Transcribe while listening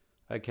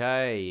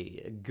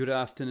Okay, good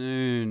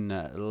afternoon,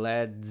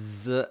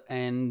 lads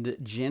and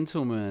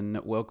gentlemen.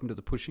 Welcome to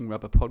the Pushing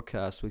Rubber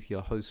podcast with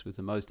your host with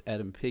the most,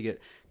 Adam Piggott,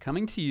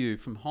 coming to you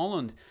from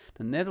Holland,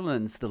 the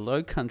Netherlands, the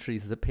Low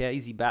Countries, the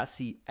Paesi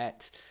Bassi,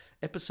 at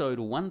episode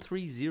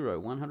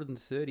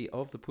 130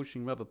 of the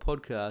Pushing Rubber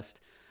podcast.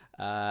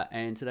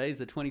 And today is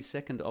the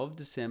 22nd of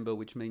December,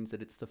 which means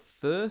that it's the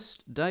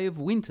first day of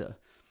winter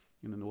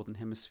in the Northern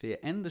Hemisphere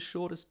and the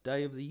shortest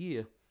day of the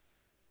year.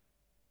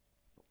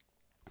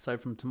 So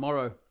from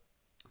tomorrow,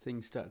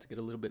 things start to get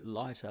a little bit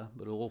lighter,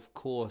 but of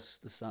course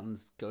the sun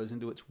goes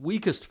into its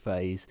weakest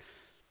phase.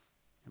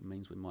 It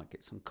means we might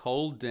get some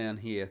cold down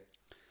here.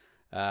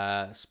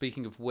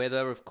 Speaking of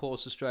weather, of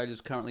course,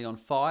 Australia's currently on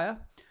fire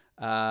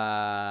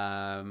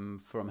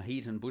from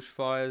heat and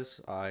bushfires.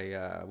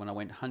 When I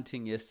went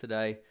hunting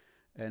yesterday,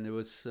 and there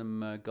was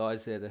some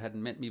guys there that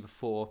hadn't met me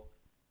before.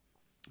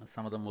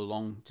 Some of them were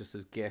along just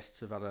as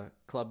guests of other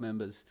club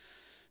members.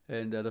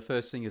 And the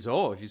first thing is,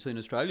 have you seen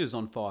Australia's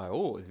on fire?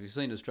 Oh, have you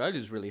seen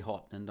Australia's really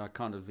hot? And I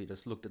kind of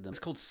just looked at them. It's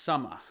called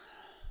summer.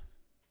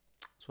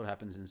 That's what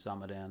happens in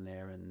summer down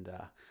there. And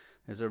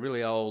there's a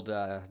really old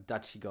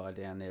Dutchy guy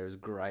down there who's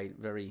great,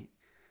 very,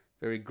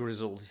 very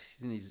grizzled.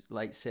 He's in his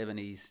late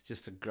 70s,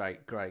 just a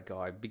great, great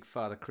guy. Big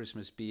Father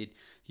Christmas beard.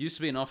 He used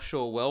to be an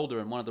offshore welder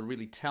and one of the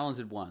really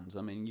talented ones.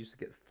 I mean, he used to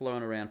get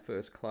flown around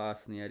first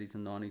class in the 80s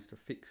and 90s to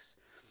fix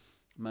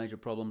major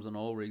problems on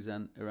oil rigs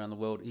around the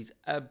world. He's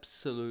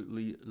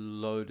absolutely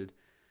loaded.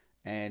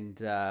 And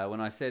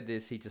when I said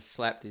this, he just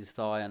slapped his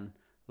thigh and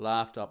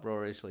laughed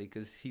uproariously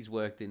because he's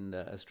worked in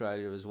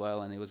Australia as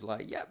well. And he was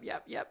like, yep,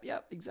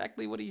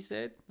 exactly what he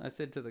said. I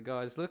said to the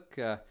guys, look,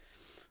 I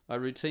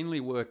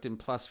routinely worked in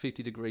plus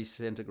 50 degrees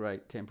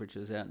centigrade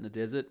temperatures out in the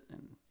desert.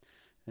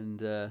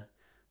 And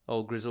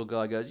old grizzled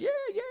guy goes, yeah,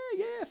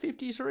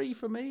 53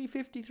 for me,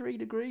 53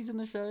 degrees in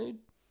the shade.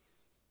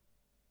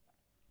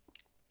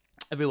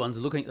 Everyone's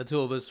looking at the two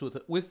of us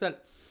with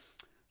that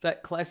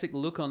classic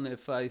look on their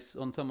face,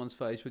 on someone's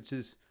face, which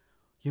is,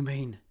 you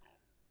mean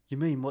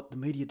what the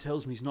media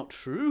tells me is not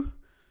true?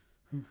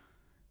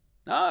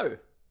 No,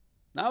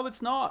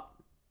 it's not.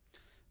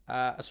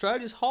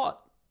 Australia's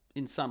hot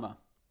in summer,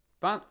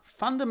 but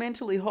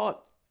fundamentally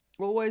hot,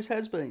 always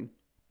has been.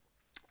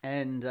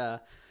 And tell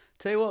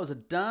you what, it was a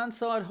darn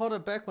sight hotter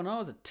back when I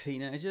was a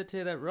teenager. I tell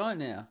you that right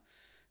now.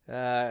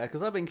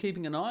 Because I've been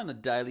keeping an eye on the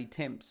daily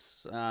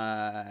temps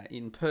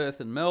in Perth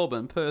and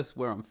Melbourne. Perth,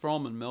 where I'm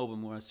from, and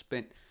Melbourne, where I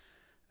spent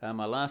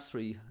my last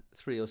three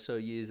or so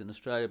years in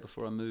Australia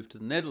before I moved to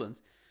the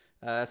Netherlands.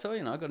 So, I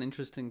got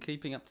interest in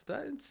keeping up to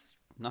date. It's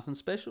nothing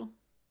special.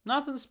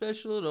 Nothing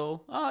special at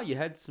all. You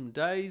had some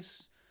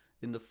days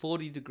in the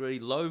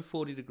low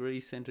 40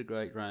 degree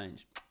centigrade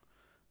range.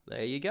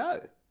 There you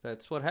go.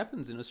 That's what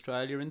happens in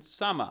Australia in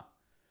summer.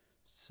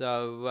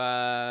 So,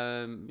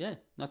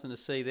 nothing to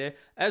see there.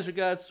 As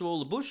regards to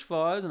all the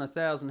bushfires and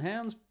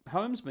 1,000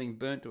 homes being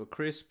burnt to a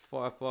crisp,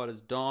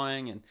 firefighters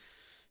dying and,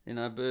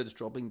 birds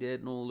dropping dead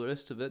and all the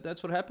rest of it,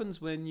 that's what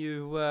happens when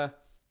you,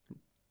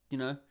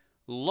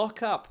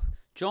 lock up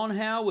John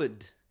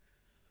Howard,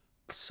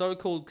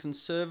 so-called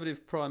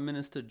Conservative Prime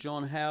Minister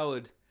John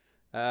Howard.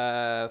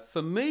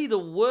 For me, the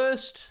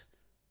worst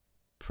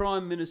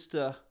Prime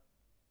Minister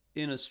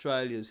in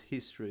Australia's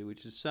history,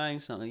 which is saying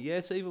something. Yeah,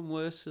 it's even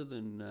worse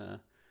than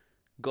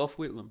Gough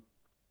Whitlam.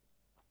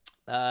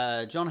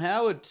 John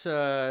Howard,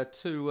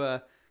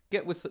 to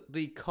get with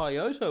the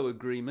Kyoto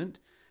Agreement,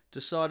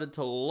 decided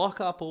to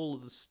lock up all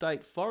of the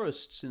state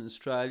forests in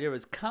Australia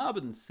as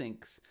carbon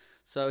sinks,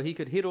 so he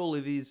could hit all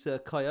of his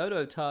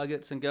Kyoto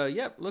targets and go,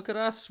 yep, look at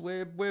us,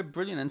 we're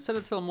brilliant. Instead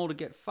of telling them all to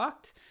get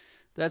fucked,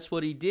 that's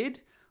what he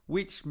did,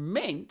 which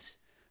meant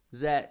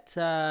that,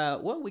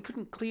 we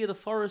couldn't clear the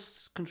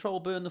forests,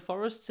 burn the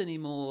forests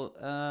anymore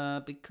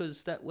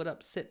because that would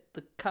upset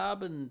the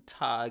carbon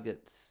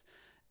targets.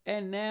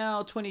 And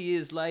now, 20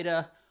 years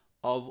later,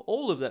 of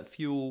all of that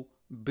fuel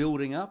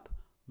building up,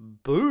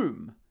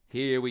 boom,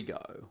 here we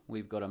go.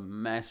 We've got a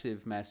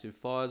massive, massive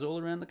fires all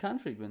around the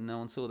country, but no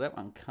one saw that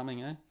one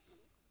coming, eh?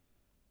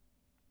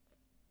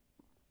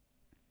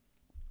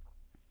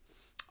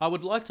 I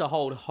would like to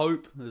hold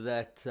hope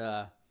that,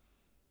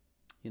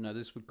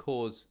 this would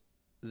cause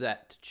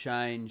that to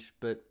change,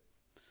 but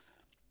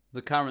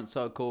the current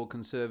so-called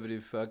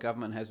Conservative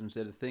government hasn't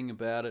said a thing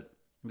about it.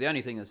 The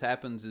only thing that's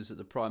happened is that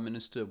the Prime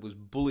Minister was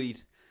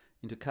bullied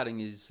into cutting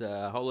his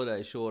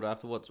holiday short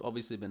after what's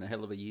obviously been a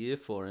hell of a year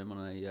for him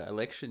on a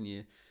election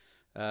year.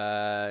 He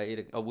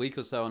had a week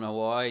or so in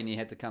Hawaii, and he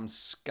had to come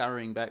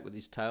scurrying back with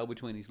his tail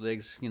between his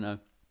legs,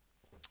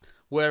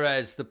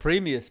 Whereas the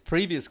previous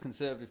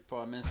Conservative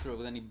Prime Minister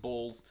with any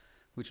balls,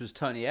 which was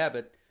Tony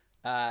Abbott,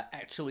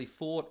 actually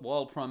fought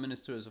while Prime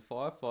Minister as a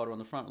firefighter on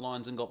the front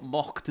lines and got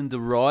mocked and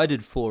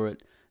derided for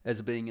it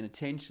as being an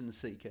attention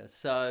seeker.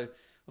 So,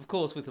 of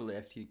course, with the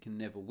left, you can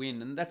never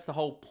win. And that's the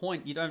whole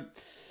point. You don't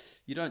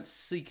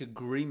seek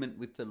agreement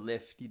with the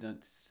left. You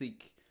don't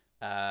seek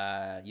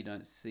any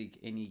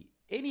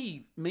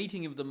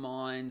meeting of the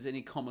minds,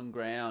 any common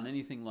ground,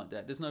 anything like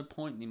that. There's no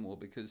point anymore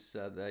because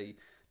they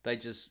they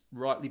just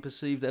rightly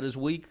perceive that as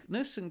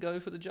weakness and go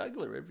for the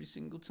jugular every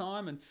single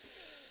time. And,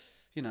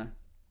 you know,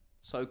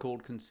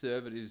 so-called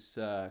conservatives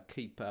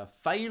keep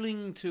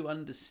failing to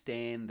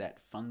understand that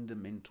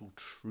fundamental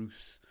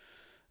truth.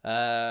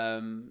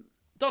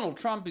 Donald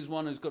Trump is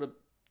one who's got a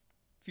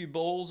few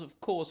balls. Of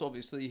course,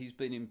 obviously, he's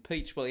been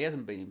impeached. Well, he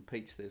hasn't been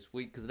impeached this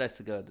week because it has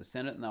to go to the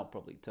Senate, and they'll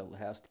probably tell the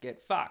House to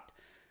get fucked.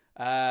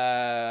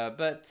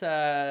 But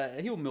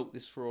he'll milk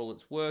this for all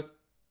it's worth.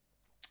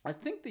 I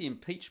think the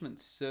impeachment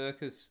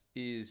circus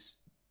is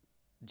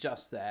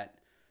just that.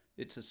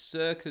 It's a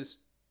circus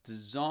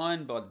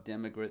designed by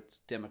the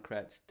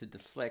Democrats to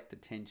deflect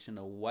attention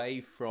away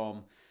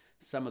from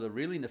some of the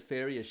really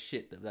nefarious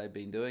shit that they've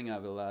been doing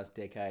over the last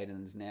decade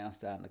and is now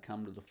starting to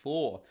come to the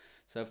fore.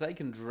 So if they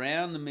can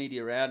drown the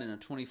media out in a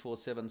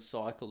 24/7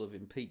 cycle of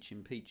impeach,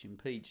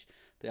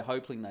 they're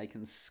hoping they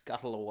can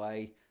scuttle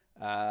away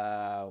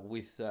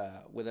with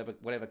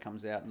whatever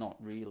comes out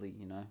not really,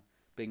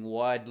 being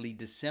widely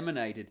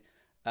disseminated.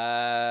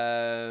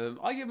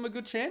 I give them a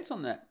good chance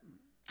on that.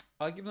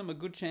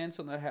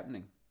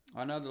 Happening.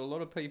 I know that a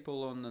lot of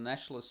people on the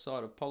nationalist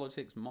side of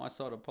politics, my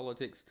side of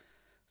politics,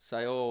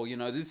 say,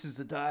 this is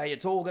the day,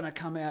 it's all going to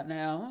come out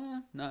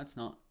now. No, it's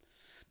not.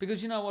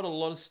 Because you know what? A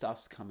lot of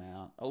stuff's come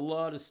out. A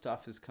lot of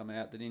stuff has come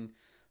out that in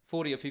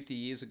 40 or 50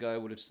 years ago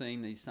would have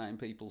seen these same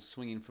people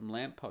swinging from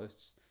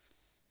lampposts.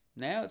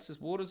 Now it's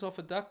just water off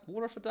a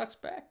duck's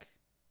back.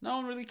 No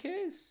one really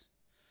cares.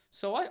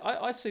 So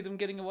I see them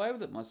getting away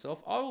with it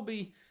myself. I'll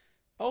be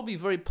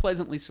very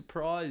pleasantly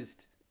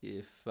surprised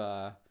if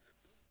the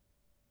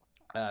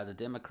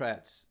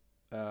Democrats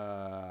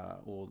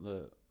or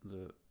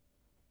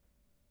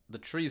the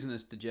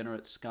treasonous,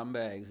 degenerate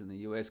scumbags in the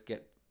US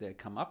get their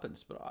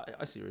comeuppance, but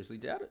I seriously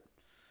doubt it.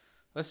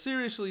 I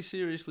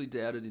seriously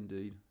doubt it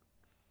indeed.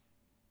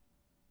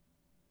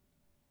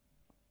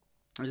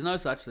 There's no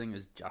such thing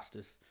as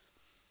justice.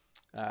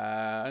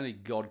 Only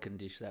God can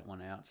dish that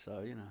one out,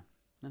 so,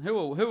 And who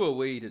are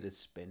we to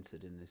dispense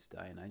it in this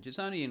day and age? It's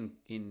only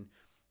in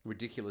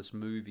ridiculous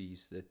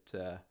movies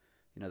that,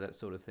 that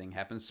sort of thing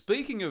happens.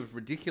 Speaking of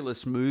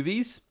ridiculous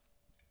movies,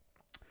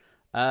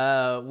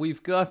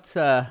 we've got...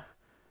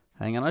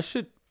 hang on, I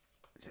should...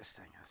 Just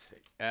hang on a sec.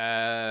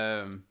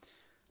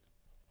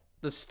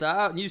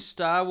 The new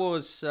Star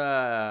Wars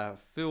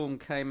film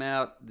came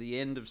out, The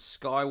End of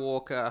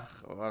Skywalker.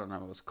 I don't know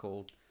what it's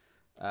called.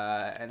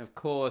 And of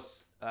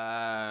course,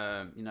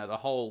 the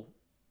whole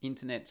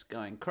internet's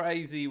going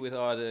crazy with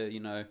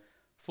either,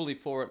 fully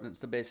for it and it's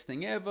the best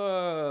thing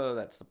ever,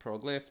 that's the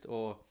prog left,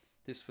 or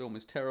this film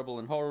is terrible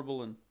and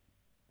horrible and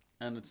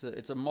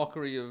it's a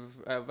mockery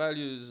of our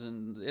values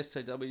and the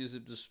SJWs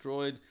have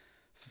destroyed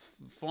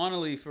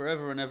finally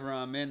forever and ever,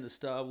 amen, the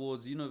Star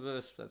Wars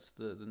universe. That's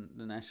the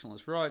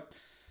nationalist right,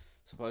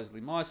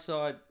 supposedly my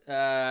side.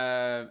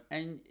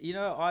 And,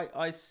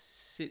 I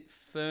sit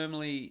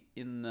firmly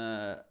in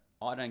the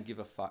I don't give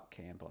a fuck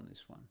camp on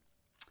this one.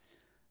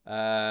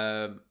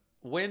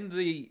 When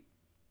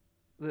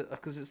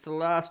because it's the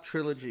last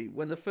trilogy,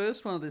 when the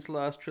first one of this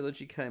last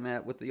trilogy came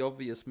out with the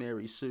obvious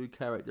Mary Sue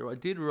character, I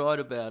did write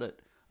about it.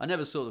 I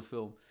never saw the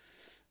film,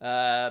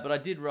 but I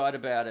did write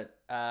about it.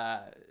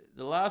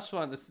 The last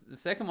one, the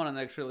second one in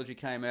that trilogy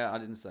came out, I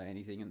didn't say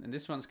anything, and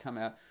this one's come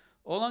out.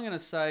 All I'm going to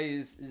say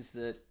is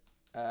that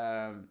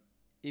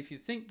if you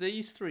think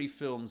these three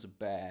films are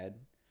bad,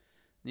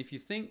 and if you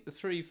think the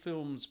three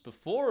films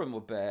before them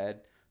were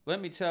bad, let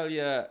me tell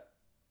you,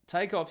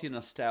 take off your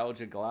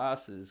nostalgia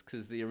glasses,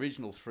 because the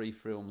original three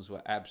films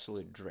were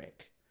absolute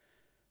dreck.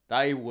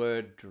 They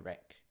were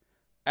dreck.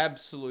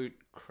 Absolute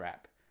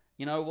crap.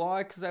 You know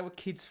why? Because they were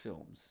kids'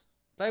 films.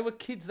 They were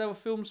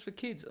films for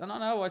kids. And I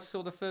know I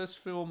saw the first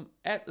film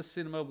at the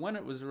cinema when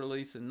it was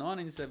released in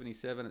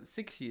 1977 at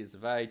 6 years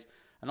of age,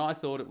 and I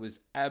thought it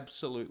was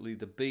absolutely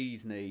the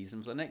bee's knees.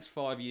 And for the next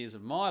 5 years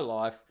of my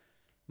life,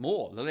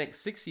 the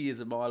next 6 years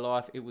of my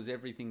life, it was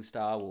everything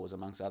Star Wars,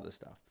 amongst other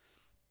stuff.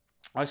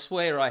 I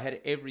swear I had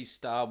every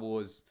Star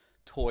Wars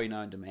toy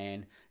known to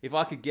man. If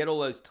I could get all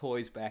those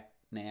toys back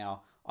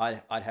now,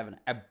 I'd have an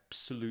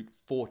absolute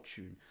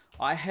fortune.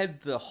 I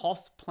had the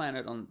Hoth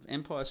planet on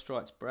Empire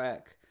Strikes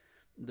Back,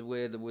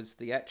 where there was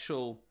the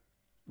actual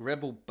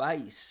Rebel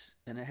base,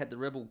 and it had the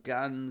Rebel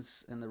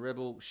guns and the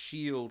Rebel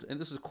shield, and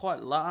this was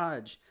quite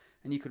large,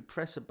 and you could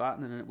press a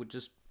button and it would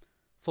just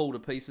fall to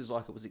pieces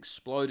like it was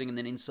exploding, and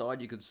then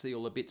inside you could see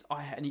all the bits.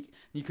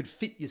 You could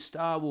fit your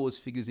Star Wars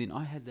figures in.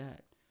 I had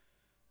that.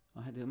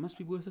 It must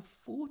be worth a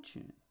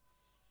fortune.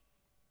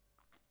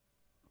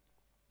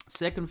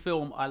 Second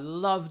film, I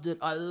loved it.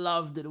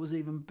 It was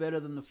even better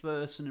than the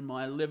first, and in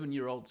my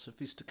 11-year-old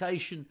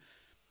sophistication,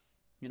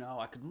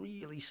 I could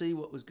really see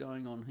what was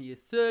going on here.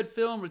 Third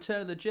film,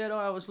 Return of the Jedi,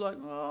 I was like,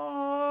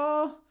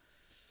 oh,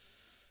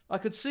 I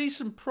could see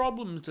some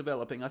problems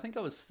developing. I think I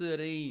was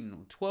 13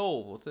 or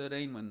 12 or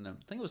 13 when I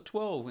think it was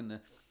 12 when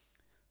the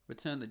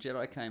Return of the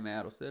Jedi came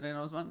out, or 13.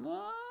 I was like,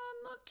 oh,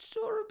 I'm not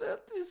sure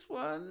about this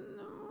one.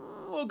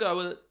 We'll go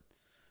with it.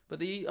 But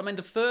the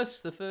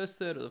first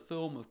third of the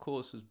film, of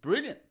course, was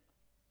brilliant.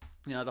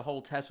 The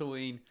whole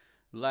Tatooine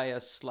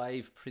Leia,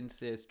 slave,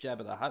 princess,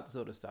 Jabba the Hutt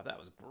sort of stuff. That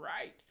was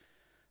great,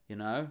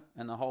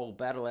 and the whole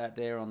battle out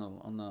there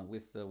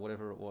with the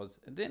whatever it was,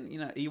 and then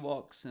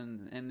Ewoks,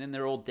 and then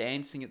they're all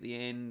dancing at the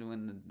end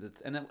and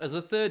it was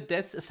a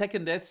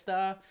second Death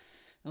Star.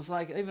 It was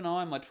like even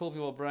my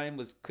 12-year-old brain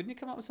was, couldn't you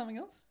come up with something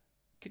else?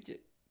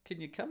 Can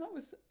you come up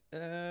with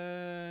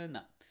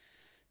no?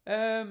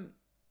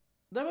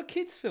 They were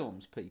kids'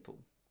 films, people.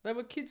 They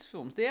were kids'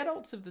 films. The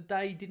adults of the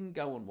day didn't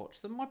go and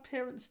watch them. My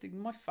parents didn't.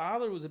 My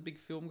father was a big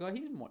film guy. He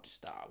didn't watch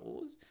Star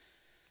Wars.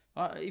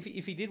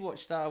 If he did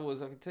watch Star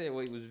Wars, I can tell you,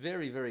 he was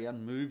very, very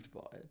unmoved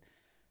by it.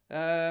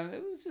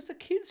 It was just a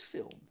kids'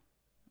 film.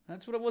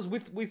 That's what it was,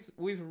 with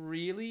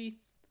really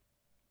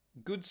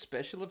good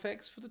special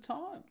effects for the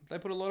time. They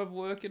put a lot of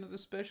work into the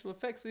special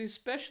effects. These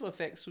special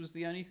effects was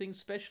the only thing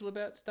special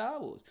about Star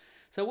Wars.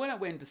 So when it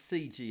went to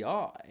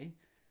CGI,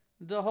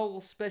 the whole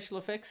special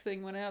effects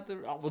thing went out there.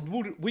 Oh,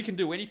 well, we can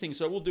do anything,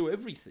 so we'll do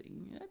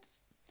everything.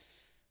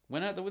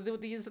 Went out there.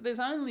 There's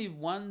only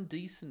one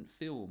decent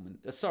film.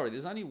 There's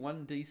only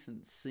one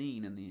decent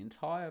scene in the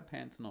entire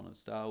pantheon of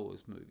Star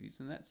Wars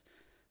movies, and that's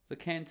the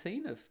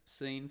cantina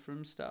scene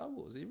from Star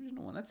Wars, the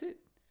original one. That's it.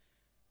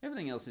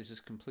 Everything else is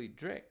just complete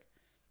dreck.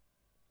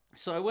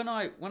 So when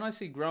I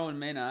see grown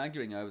men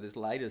arguing over this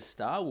latest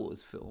Star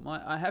Wars film,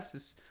 I have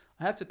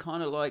to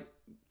kind of like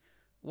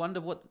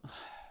wonder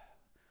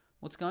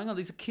what's going on.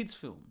 These are kids'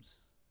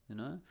 films,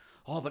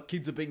 Oh, but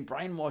kids are being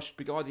brainwashed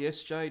by the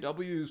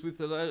SJWs with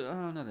the...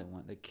 Oh, no, they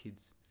won't. They're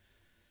kids.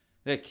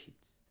 They're kids.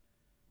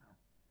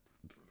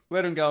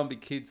 Let them go and be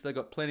kids. They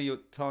got plenty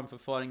of time for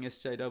fighting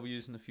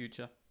SJWs in the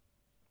future.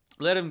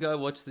 Let them go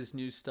watch this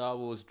new Star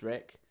Wars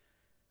dreck.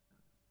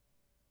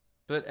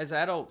 But as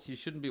adults, you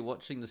shouldn't be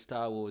watching the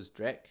Star Wars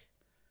dreck.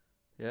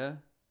 Yeah?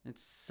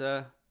 It's,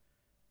 I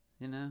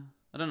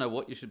don't know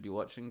what you should be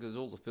watching because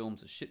all the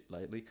films are shit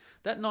lately.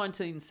 That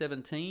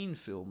 1917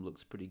 film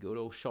looks pretty good,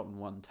 all shot in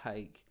one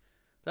take.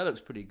 That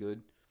looks pretty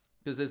good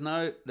because there's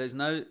no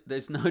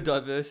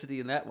diversity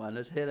in that one.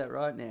 I'll tell you that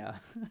right now.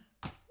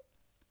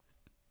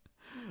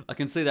 I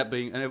can see that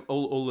being, and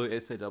all the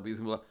SAWs will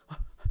be like,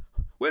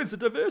 where's the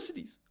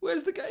diversities?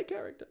 Where's the gay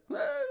character?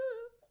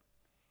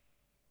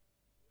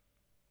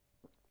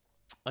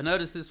 I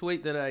noticed this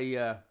week that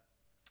a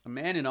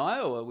man in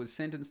Iowa was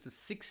sentenced to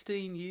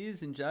 16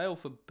 years in jail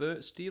for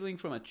stealing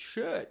from a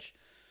church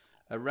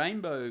a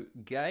rainbow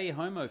gay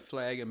homo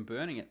flag and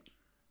burning it.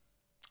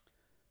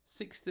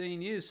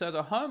 16 years. So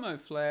the homo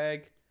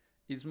flag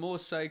is more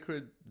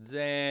sacred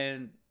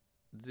than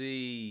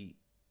the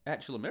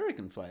actual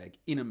American flag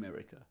in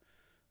America.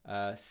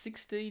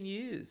 16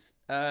 years.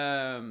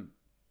 I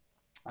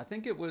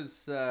think it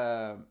was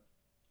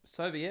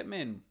Soviet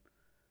men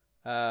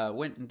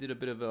went and did a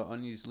bit of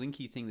on his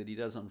Linky thing that he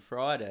does on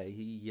Friday.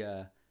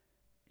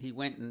 He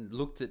went and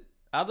looked at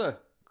other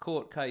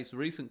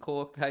recent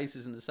court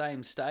cases in the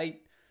same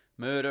state.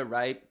 Murder,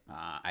 rape,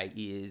 8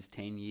 years,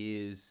 10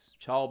 years.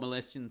 Child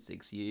molestation,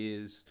 6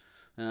 years.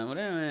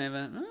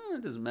 Whatever.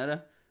 It doesn't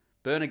matter.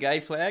 Burn a gay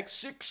flag,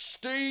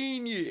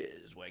 16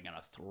 years. We're going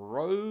to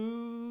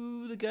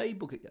throw the gay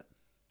book at you.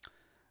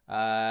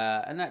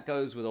 And that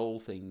goes with all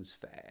things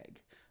fag.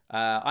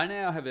 I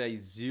now have a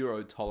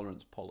zero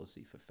tolerance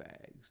policy for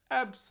fags.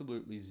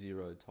 Absolutely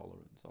zero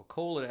tolerance. I'll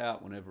call it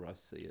out whenever I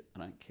see it. I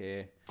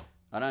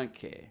don't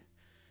care.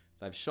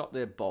 They've shot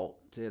their bolt.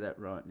 I'll tell you that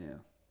right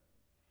now.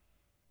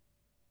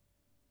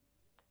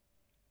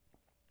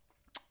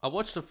 I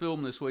watched a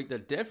film this week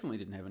that definitely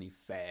didn't have any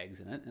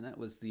fags in it, and that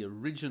was the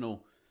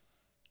original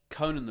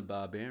Conan the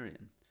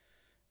Barbarian.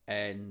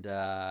 And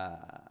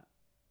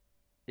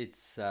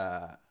it's...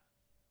 I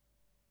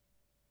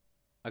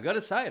got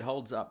to say, it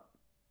holds up.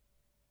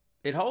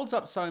 It holds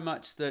up so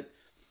much that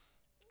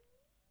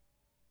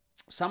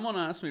someone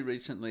asked me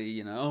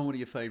recently, what are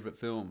your favourite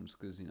films?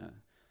 Because,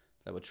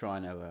 they were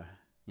trying to,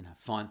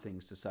 find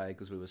things to say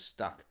because we were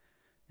stuck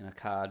in a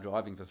car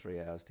driving for 3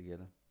 hours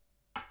together.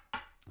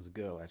 It was a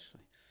girl,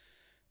 actually.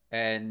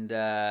 And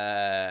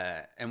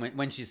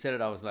when she said it,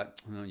 I was like,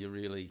 oh, you're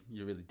really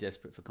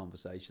desperate for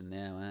conversation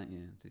now, aren't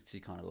you? She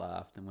kind of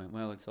laughed and went,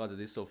 well, it's either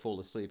this or fall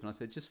asleep. And I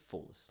said, just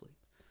fall asleep.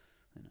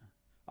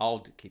 I'll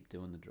keep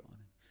doing the driving.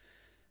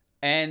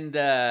 And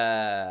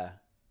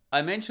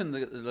I mentioned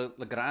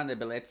the Grande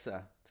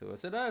Bellezza to her. I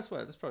said, that's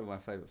probably my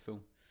favourite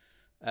film.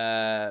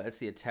 It's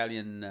the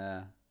Italian,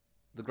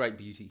 The Great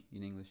Beauty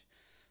in English.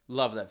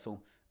 Love that film.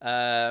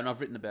 And I've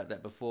written about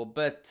that before.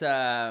 But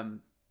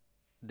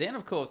then,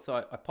 of course,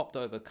 I popped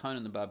over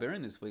Conan the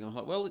Barbarian this week. I was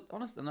like, well,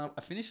 honestly, and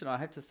I finished it. I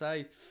have to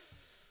say,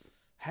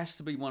 has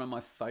to be one of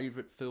my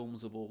favourite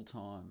films of all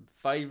time.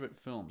 Favourite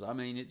films. I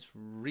mean, it's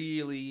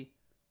really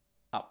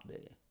up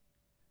there.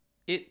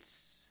 It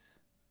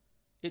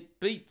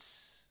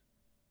beats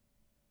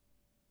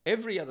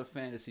every other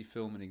fantasy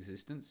film in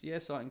existence.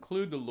 Yes, I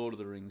include the Lord of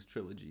the Rings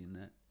trilogy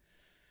in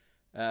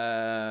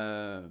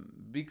that.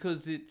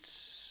 Because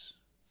it's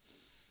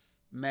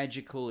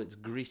magical, it's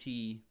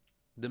gritty.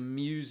 The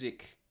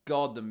music,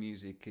 the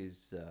music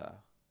is...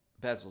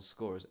 Basil's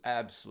score is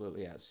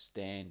absolutely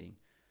outstanding.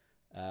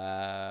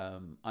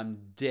 I'm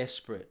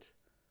desperate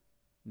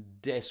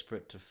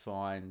desperate to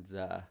find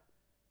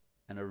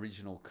an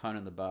original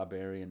Conan the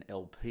Barbarian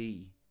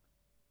LP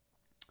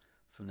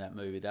from that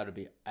movie. That would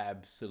be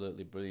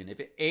absolutely brilliant.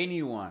 If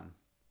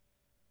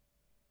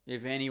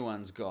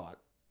anyone's got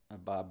a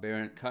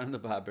Conan the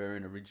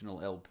Barbarian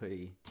original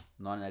LP,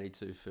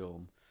 1982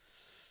 film,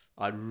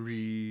 I'd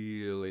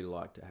really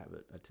like to have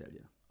it. I tell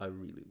you, I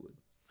really would.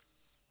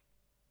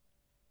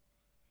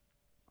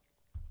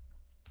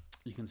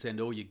 You can send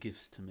all your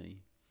gifts to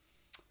me.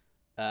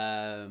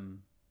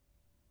 And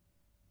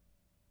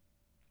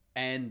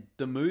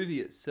the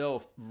movie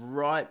itself,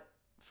 right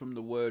from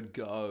the word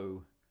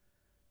go,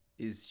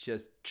 is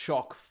just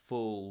chock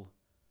full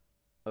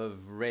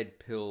of red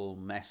pill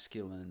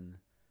masculine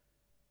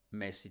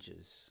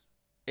messages.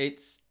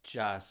 It's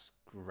just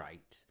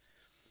great.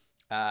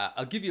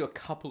 I'll give you a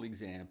couple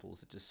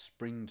examples that just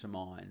spring to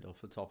mind off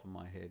the top of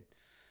my head.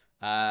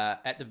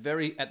 At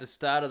the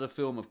start of the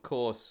film, of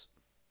course,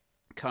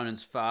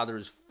 Conan's father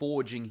is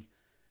forging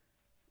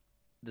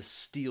the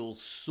steel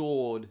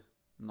sword,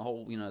 and the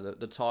whole,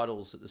 the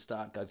titles at the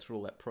start go through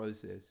all that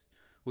process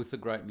with the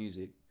great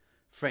music,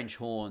 French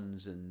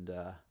horns and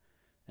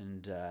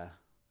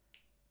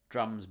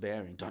drums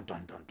bearing, dun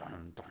dun dun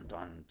dun dun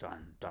dun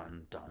dun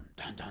dun dun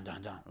dun dun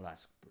dun dun.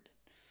 That's brilliant.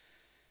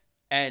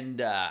 And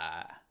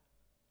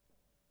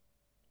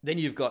then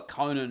you've got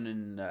Conan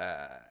and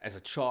as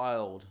a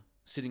child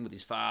sitting with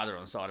his father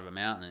on the side of a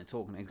mountain and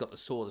talking. He's got the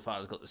sword. The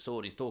father's got the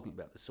sword. He's talking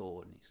about the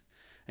sword,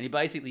 and he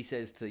basically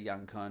says to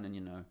young Conan,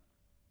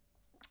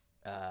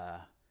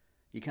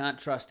 you can't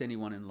trust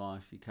anyone in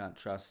life. You can't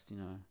trust,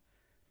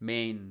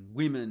 men,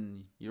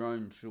 women, your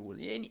own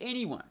children,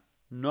 anyone.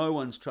 No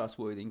one's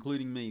trustworthy,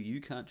 including me.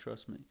 You can't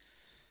trust me.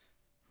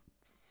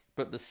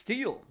 But the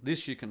steel,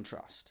 this you can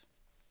trust.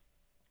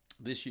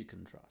 This you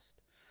can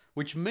trust.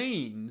 Which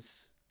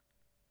means,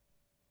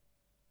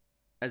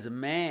 as a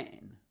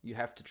man, you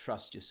have to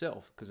trust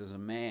yourself, because as a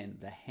man,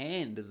 the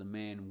hand of the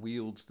man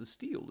wields the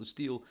steel. The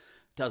steel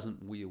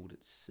doesn't wield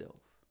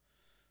itself.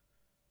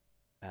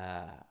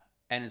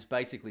 And it's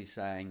basically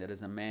saying that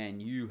as a man,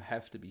 you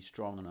have to be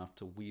strong enough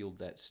to wield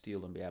that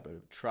steel and be able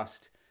to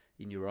trust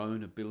in your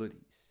own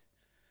abilities.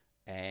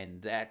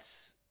 And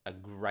that's a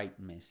great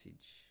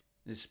message,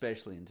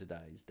 especially in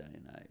today's day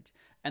and age.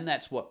 And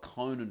that's what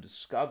Conan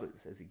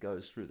discovers as he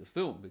goes through the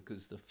film,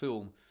 because the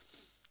film,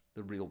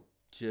 the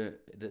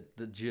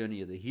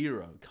journey of the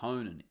hero,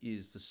 Conan,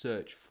 is the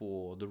search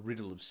for the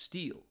riddle of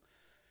steel.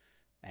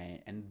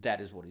 And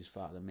that is what his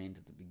father meant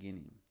at the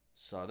beginning.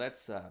 So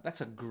that's a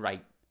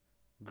great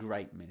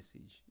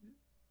message,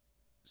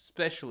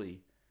 especially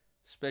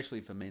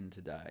for men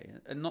today,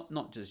 and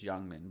not just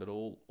young men, but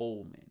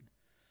all men.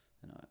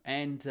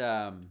 And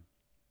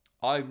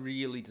I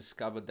really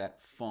discovered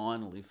that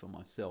finally for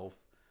myself,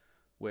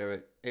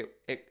 where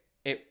it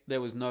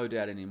there was no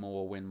doubt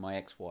anymore when my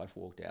ex-wife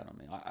walked out on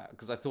me,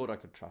 because I thought I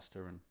could trust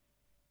her, and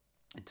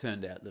it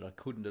turned out that I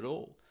couldn't at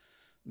all.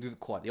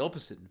 Quite the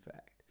opposite, in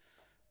fact.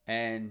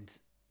 And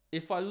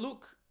if I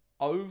look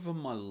over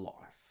my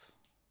life,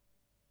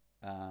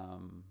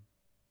 and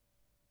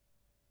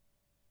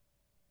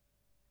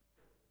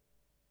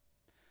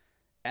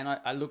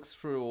I look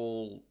through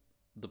all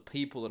the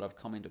people that I've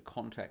come into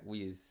contact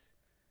with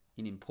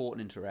in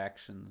important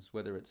interactions,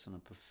 whether it's on a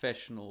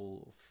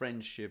professional or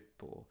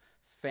friendship or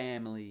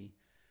family,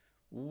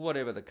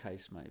 whatever the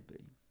case may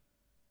be,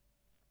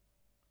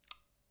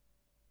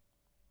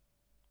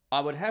 I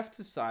would have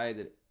to say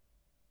that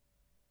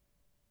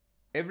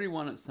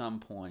everyone at some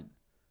point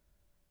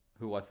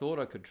who I thought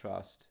I could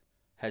trust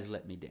has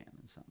let me down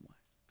in some way.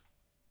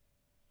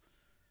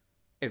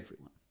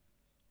 Everyone.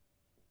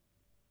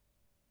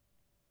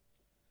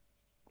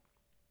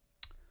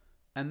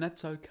 And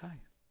that's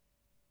okay.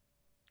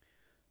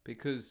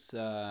 Because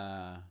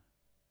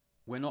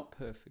we're not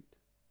perfect.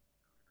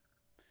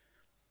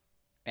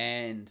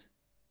 And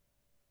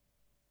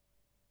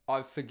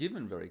I've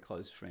forgiven very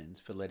close friends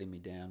for letting me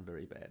down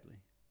very badly.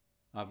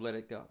 I've let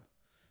it go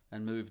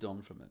and moved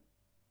on from it.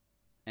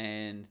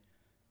 And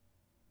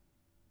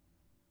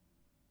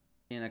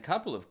in a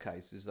couple of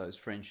cases, those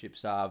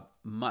friendships are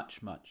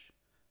much, much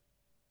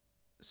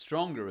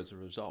stronger as a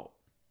result.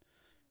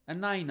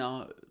 And they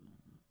know.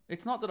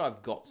 It's not that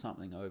I've got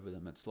something over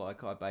them. It's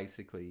like I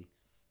basically,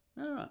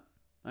 all right,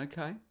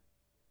 okay,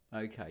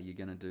 you're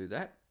going to do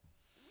that.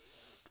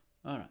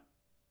 All right,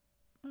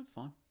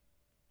 fine.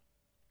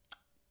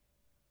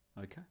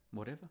 Okay,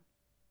 whatever.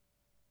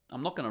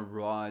 I'm not going to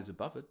rise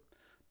above it,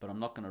 but I'm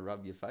not going to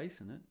rub your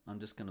face in it. I'm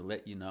just going to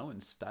let you know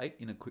and state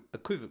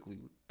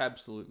unequivocally,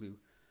 absolutely,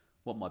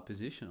 what my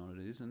position on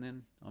it is, and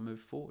then I move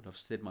forward. I've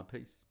said my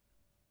piece.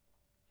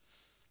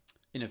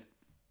 In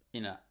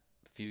a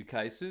few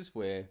cases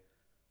where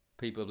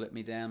people have let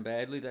me down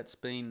badly, that's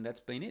been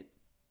it.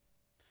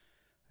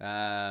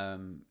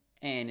 And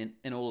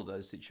in all of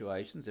those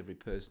situations, every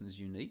person is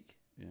unique.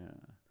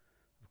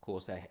 Of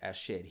course, our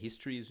shared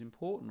history is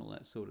important, all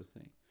that sort of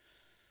thing.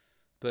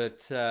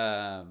 But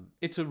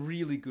it's a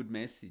really good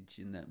message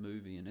in that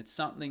movie, and it's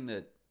something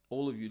that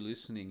all of you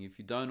listening, if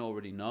you don't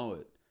already know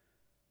it,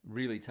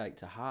 really take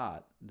to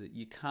heart, that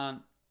you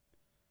can't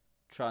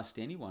trust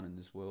anyone in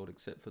this world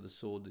except for the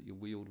sword that you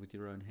wield with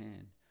your own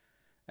hand.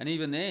 And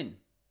even then,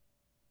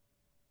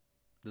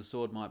 the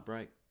sword might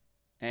break.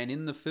 And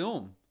in the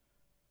film,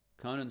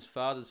 Conan's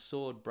father's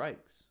sword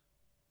breaks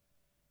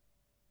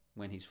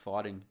when he's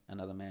fighting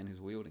another man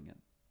who's wielding it.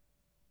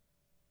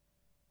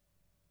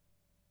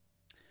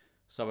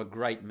 So a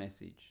great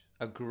message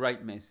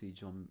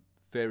on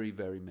very,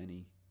 very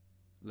many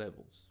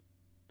levels.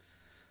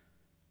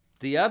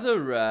 The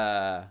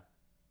other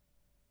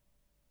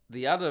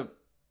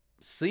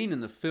scene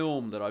in the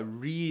film that I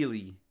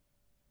really,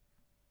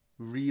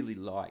 really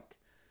like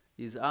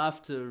is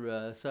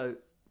after so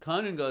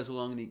Conan goes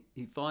along and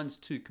he finds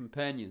two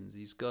companions.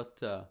 He's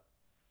got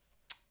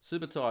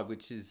Subutai,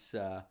 which is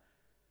a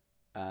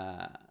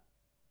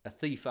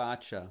thief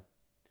archer,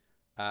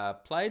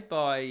 played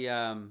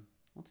by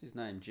what's his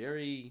name,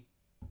 Jerry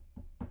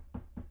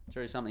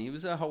something. He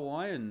was a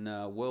Hawaiian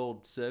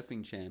world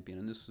surfing champion,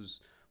 and this was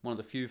one of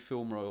the few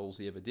film roles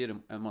he ever did,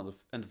 and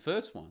the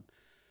first one.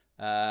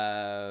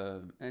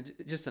 And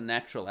just a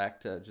natural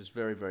actor, just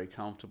very, very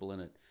comfortable in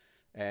it.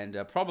 And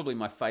probably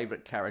my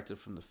favourite character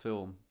from the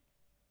film.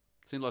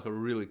 Seemed like a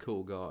really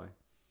cool guy.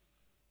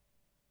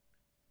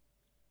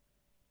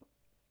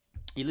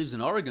 He lives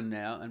in Oregon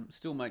now and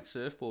still makes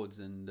surfboards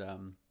and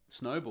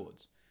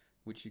snowboards,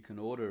 which you can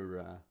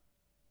order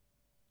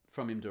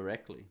from him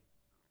directly.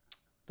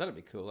 That'd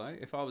be cool, eh?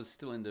 If I was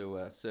still into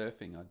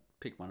surfing, I'd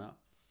pick one up.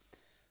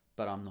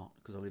 But I'm not,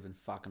 because I live in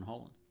fucking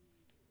Holland.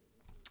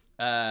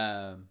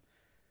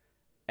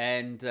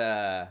 And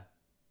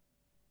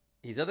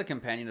his other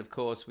companion, of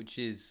course, which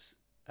is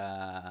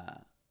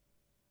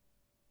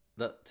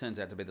that turns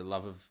out to be the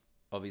love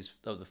of his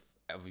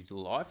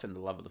life and the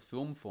love of the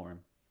film for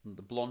him,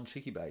 the blonde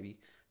chickie baby.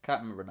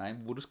 Can't remember her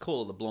name. We'll just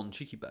call her the blonde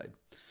chickie babe,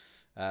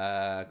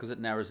 because it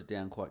narrows it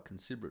down quite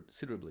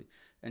considerably.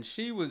 And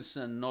she was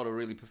not a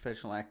really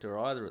professional actor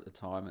either at the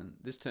time, and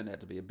this turned out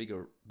to be a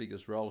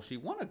biggest role. She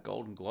won a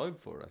Golden Globe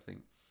for it, I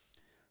think.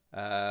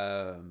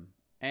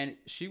 And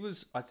she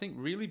was, I think,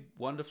 really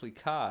wonderfully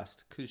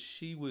cast because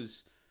she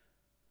was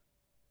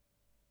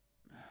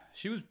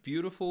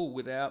beautiful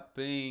without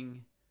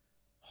being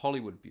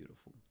Hollywood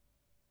beautiful.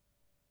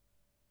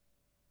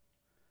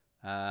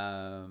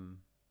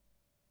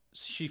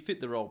 She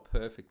fit the role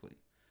perfectly.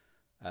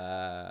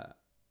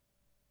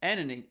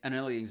 And an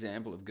early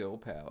example of girl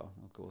power.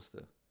 Of course,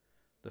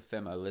 the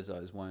Femo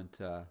Lezzos won't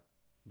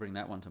bring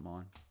that one to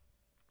mind.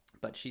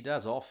 But she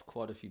does off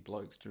quite a few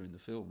blokes during the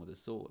film with a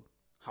sword.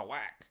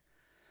 Hawak!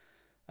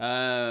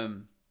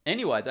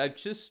 Anyway, they've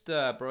just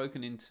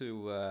broken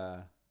into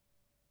a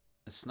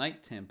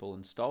snake temple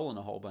and stolen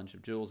a whole bunch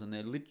of jewels, and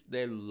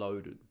they're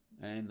loaded.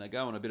 And they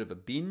go on a bit of a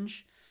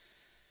binge.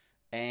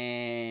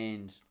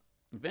 And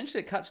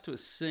eventually it cuts to a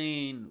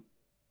scene,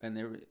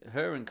 and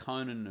her and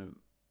Conan are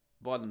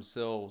by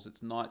themselves.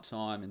 It's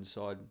nighttime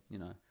inside,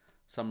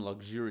 some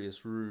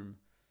luxurious room.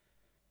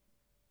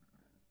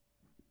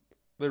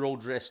 They're all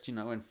dressed,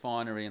 in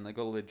finery, and they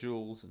got all their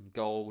jewels and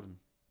gold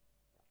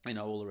and,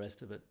 all the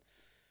rest of it.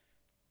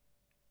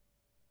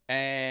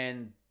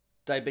 And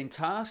they've been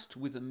tasked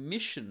with a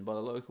mission by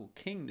the local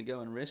king to go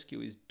and rescue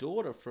his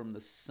daughter from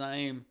the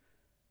same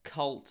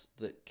cult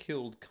that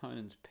killed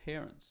Conan's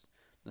parents.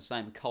 The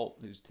same cult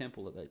whose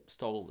temple that they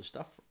stole all the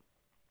stuff from.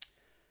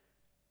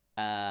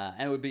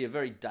 And it would be a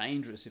very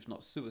dangerous, if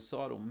not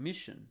suicidal,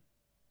 mission.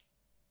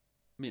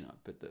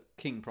 But the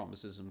king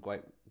promises them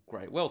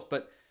great wealth.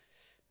 But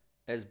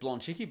as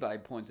Blonde Chickie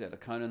Babe points out to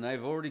Conan,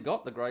 they've already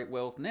got the great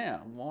wealth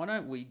now. Why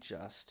don't we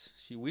just?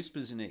 She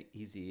whispers in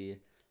his ear,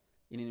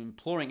 in an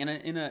imploring, in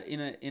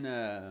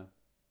a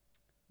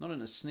not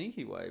in a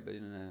sneaky way, but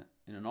in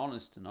an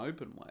honest and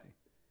open way.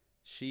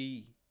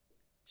 She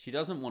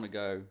doesn't want to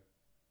go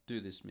do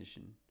this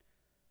mission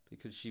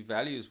because she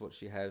values what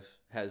she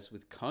has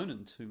with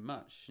Conan too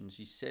much. And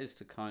she says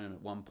to Conan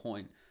at one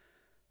point,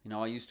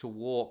 I used to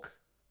walk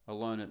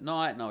alone at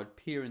night and I would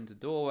peer into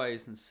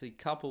doorways and see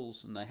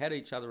couples and they had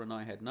each other and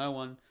I had no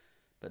one.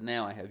 But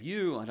now I have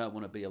you. I don't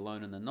want to be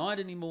alone in the night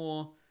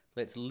anymore.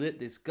 Let's let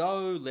this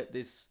go. Let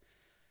these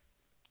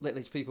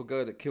people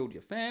go that killed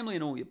your family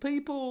and all your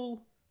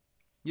people.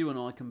 You and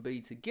I can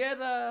be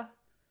together.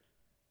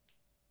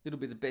 It'll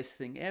be the best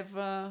thing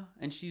ever.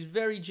 And she's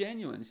very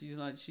genuine. She's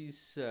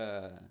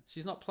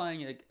not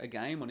playing a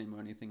game on him or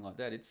anything like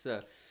that. It's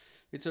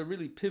a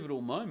really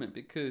pivotal moment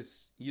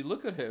because you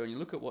look at her and you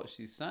look at what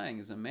she's saying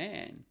as a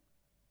man,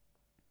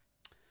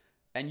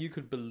 and you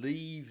could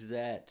believe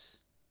that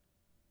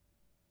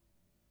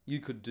you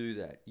could do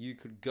that. You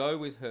could go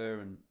with her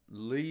and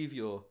leave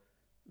your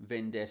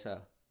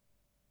vendetta,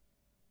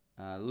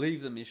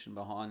 leave the mission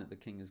behind that the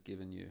king has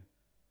given you,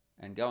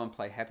 and go and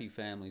play happy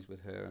families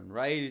with her and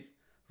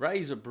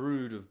raise a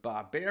brood of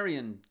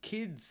barbarian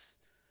kids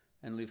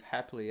and live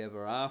happily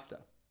ever after.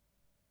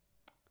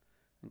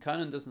 And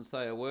Conan doesn't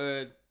say a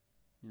word.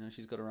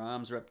 She's got her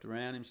arms wrapped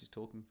around him. She's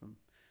talking from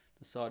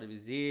the side of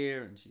his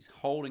ear and she's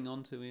holding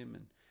on to him.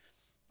 And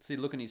see,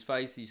 look in his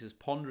face, he's just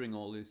pondering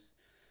all this.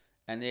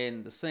 And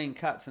then the scene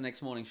cuts. The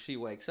next morning, she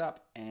wakes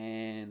up,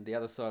 and the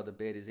other side of the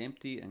bed is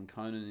empty, and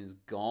Conan is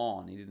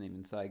gone. He didn't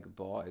even say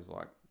goodbye. He's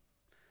like,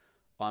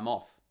 I'm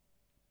off.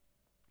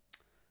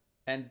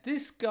 And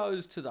this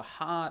goes to the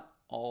heart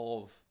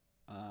of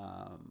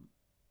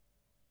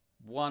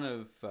one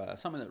of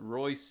something that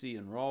Royce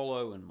and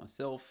Rollo and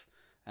myself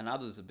and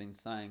others have been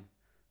saying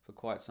for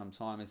quite some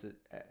time, is that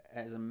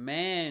as a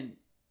man,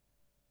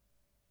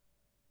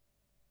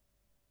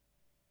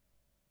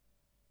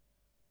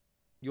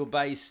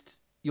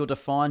 you're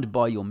defined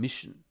by your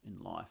mission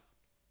in life.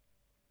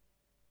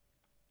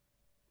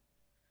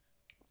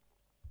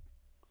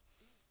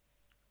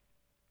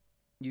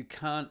 You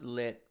can't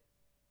let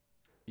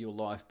your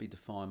life be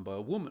defined by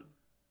a woman.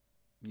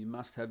 You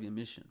must have your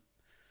mission.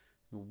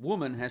 A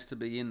woman has to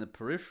be in the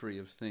periphery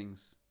of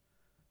things,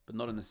 but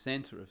not in the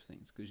center of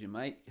things, because you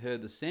make her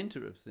the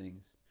center of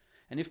things.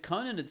 And if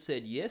Conan had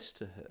said yes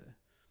to her,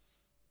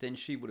 then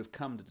she would have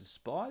come to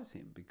despise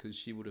him, because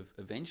she would have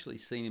eventually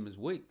seen him as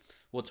weak.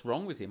 What's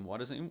wrong with him? Why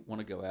doesn't he want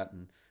to go out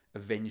and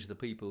avenge the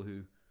people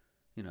who,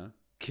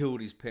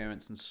 killed his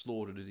parents and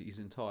slaughtered his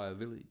entire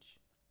village?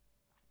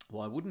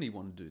 Why wouldn't he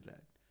want to do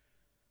that?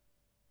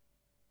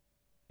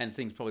 And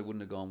things probably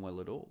wouldn't have gone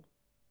well at all.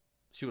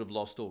 She would have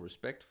lost all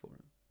respect for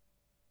him.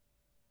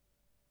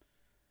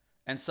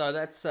 And so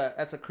that's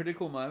a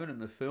critical moment in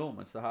the film.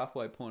 It's the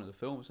halfway point of the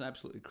film. It's an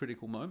absolutely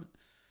critical moment.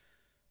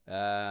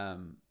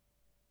 And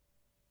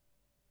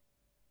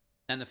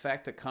the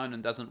fact that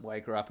Conan doesn't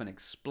wake her up and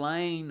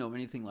explain or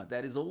anything like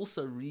that is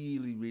also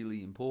really,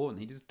 really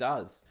important. He just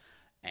does.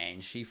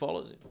 And she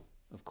follows him,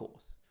 of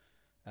course.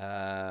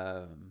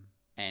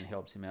 And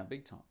helps him out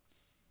big time.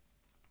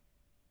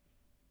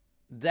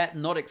 That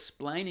not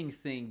explaining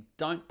thing,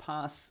 don't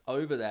pass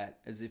over that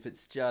as if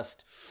it's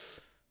just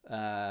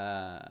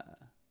a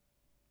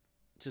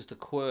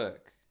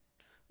quirk.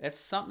 That's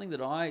something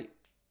that I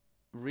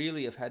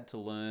really have had to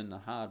learn the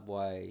hard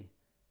way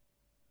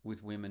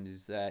with women,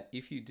 is that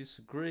if you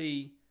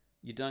disagree,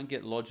 you don't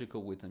get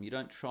logical with them. You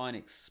don't try and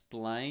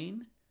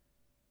explain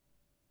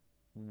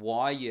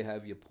why you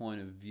have your point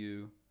of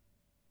view.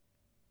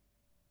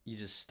 You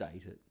just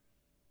state it.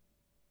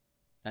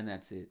 And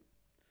that's it.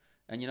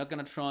 And you're not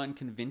going to try and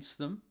convince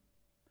them.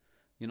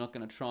 You're not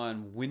going to try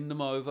and win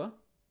them over.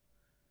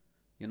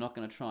 You're not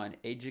going to try and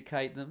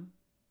educate them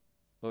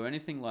or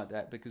anything like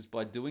that, because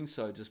by doing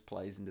so, it just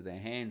plays into their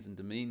hands and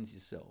demeans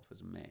yourself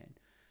as a man.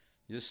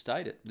 You just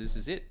state it. This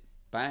is it.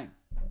 Bang.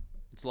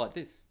 It's like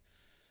this.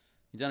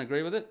 You don't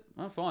agree with it?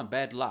 Oh, fine.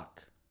 Bad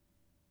luck.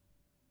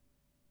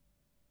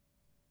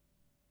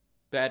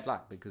 Bad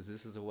luck, because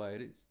this is the way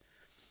it is.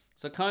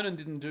 So Conan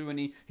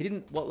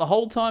the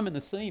whole time in the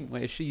scene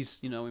where she's,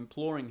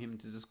 imploring him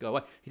to just go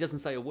away, he doesn't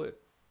say a word.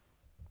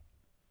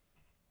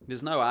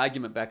 There's no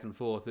argument back and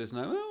forth. There's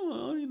no,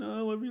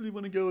 I really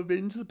want to go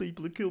avenge the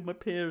people who killed my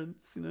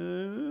parents,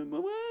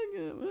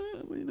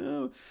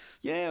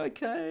 yeah,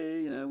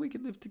 okay, we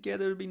could live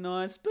together, it'd be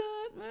nice, but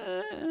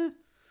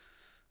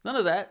none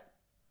of that.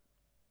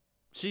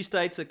 She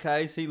states her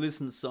case, he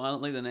listens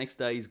silently, the next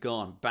day he's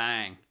gone.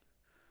 Bang.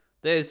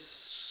 There's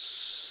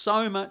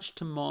so much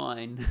to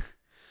mine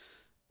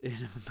in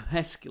a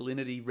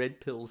masculinity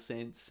red pill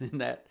sense in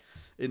that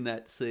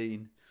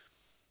scene.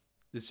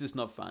 It's just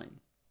not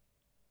funny.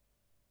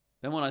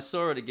 Then when I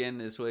saw it again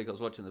this week, I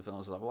was watching the film, I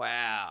was like,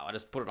 wow. I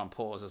just put it on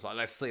pause. I was like,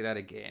 let's see that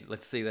again.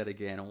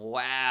 And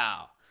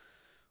wow,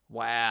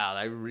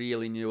 they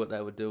really knew what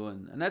they were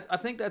doing. And I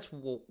think that's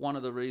one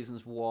of the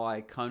reasons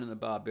why Conan the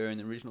Barbarian,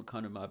 the original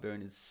Conan the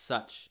Barbarian, is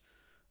such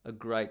a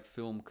great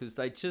film, because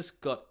they just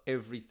got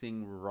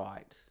everything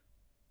right.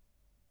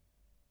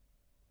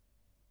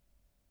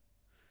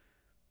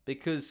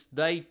 Because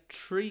they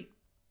treat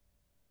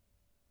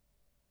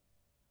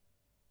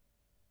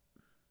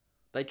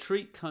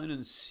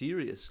Conan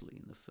seriously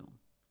in the film.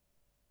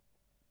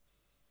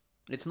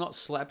 It's not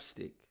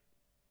slapstick.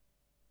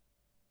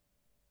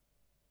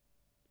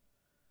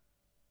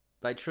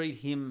 They treat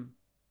him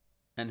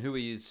and who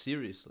he is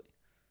seriously.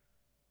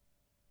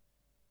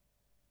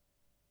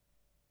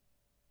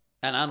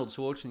 And Arnold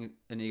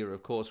Schwarzenegger,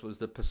 of course, was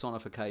the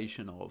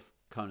personification of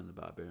Conan the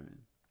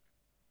Barbarian.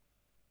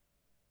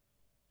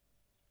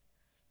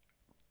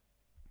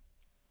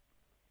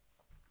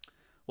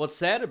 What's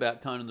sad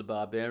about Conan the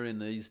Barbarian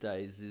these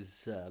days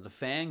is the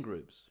fan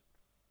groups.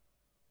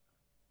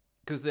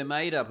 Because they're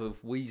made up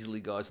of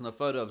Weasley guys. And the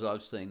photos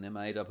I've seen, they're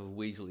made up of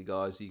Weasley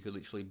guys who you could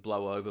literally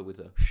blow over with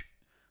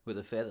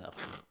a feather.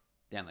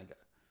 Down they go.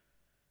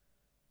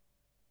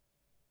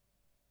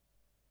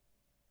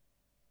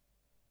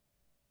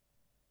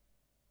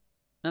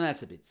 And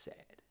that's a bit sad.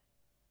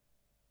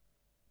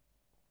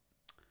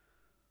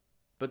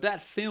 But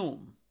that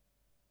film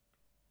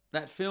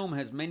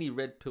has many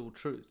red pill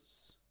truths.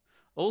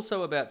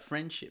 Also about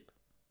friendship.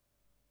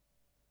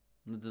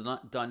 The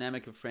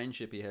dynamic of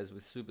friendship he has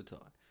with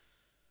Subutai.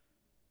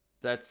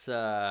 There's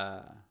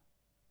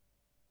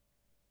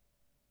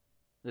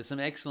some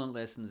excellent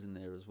lessons in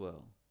there as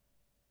well.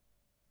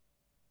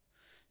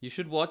 You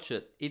should watch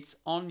it. It's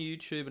on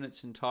YouTube in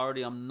its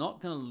entirety. I'm not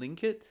going to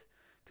link it,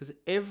 because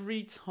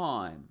every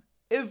time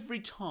every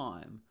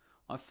time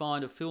I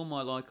find a film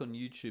I like on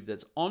YouTube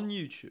that's on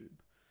YouTube,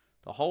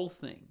 the whole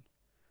thing,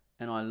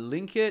 and I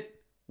link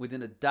it,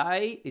 within a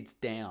day, it's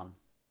down.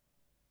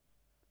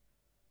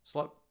 It's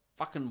like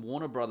fucking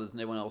Warner Brothers and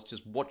everyone else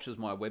just watches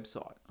my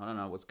website. I don't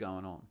know what's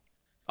going on.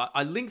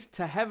 I linked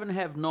to Have and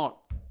Have Not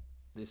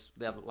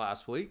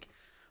last week.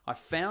 I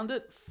found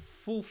it,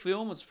 full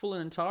film, it's full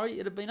in entirety.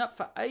 It had been up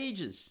for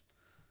ages.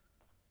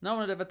 No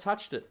one had ever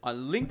touched it. I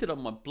linked it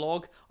on my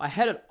blog. I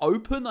had it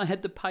open. I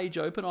had the page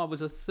open. I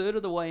was a third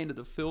of the way into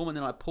the film, and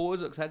then I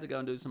paused it because I had to go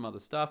and do some other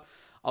stuff.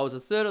 I was a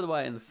third of the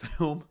way in the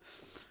film.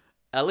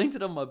 I linked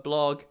it on my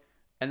blog,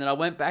 and then I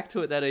went back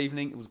to it that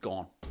evening. It was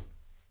gone.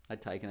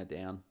 I'd taken it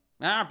down.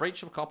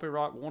 Breach of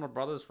copyright, Warner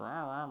Brothers.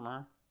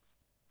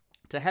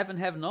 To Have and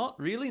Have Not?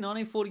 Really?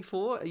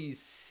 1944? Are you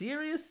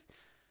serious?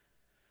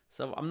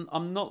 So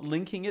I'm not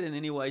linking it in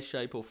any way,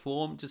 shape, or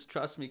form. Just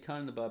trust me,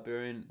 Conan the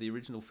Barbarian, the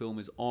original film,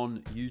 is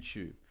on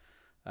YouTube.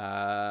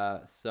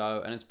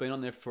 And it's been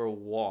on there for a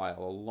while,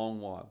 a long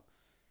while.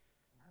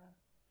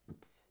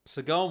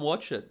 So go and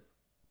watch it.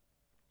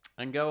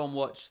 And go and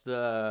watch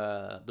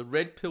the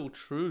Red Pill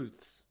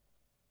Truths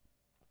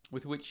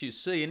with which you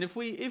see. And if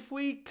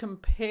we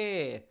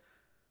compare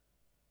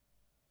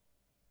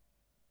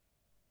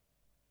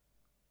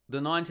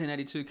the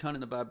 1982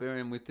 Conan the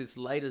Barbarian with this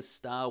latest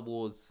Star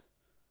Wars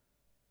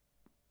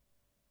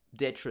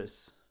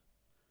detritus.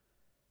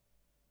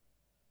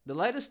 The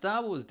latest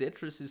Star Wars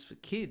detritus is for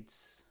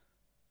kids.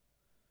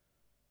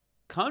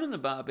 Conan the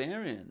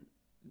Barbarian,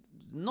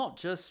 not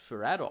just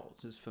for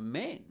adults, it's for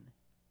men.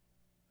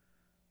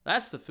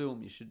 That's the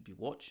film you should be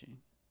watching.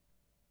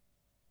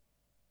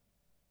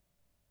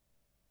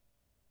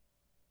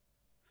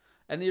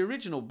 And the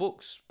original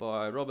books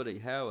by Robert E.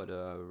 Howard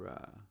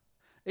are...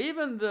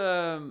 even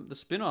the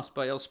spin-offs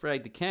by L.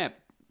 Sprague de Camp,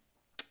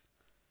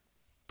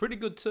 pretty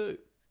good too.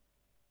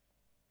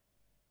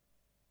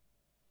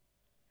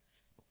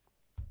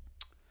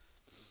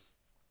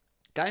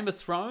 Game of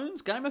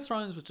Thrones? Game of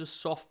Thrones was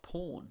just soft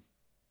porn.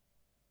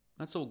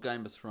 That's all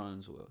Game of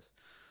Thrones was.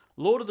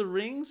 Lord of the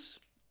Rings,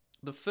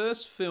 the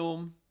first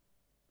film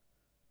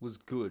was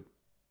good.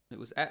 It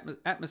was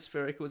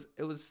atmospheric.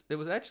 It was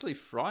actually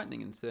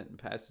frightening in certain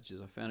passages.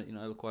 I found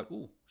it, quite,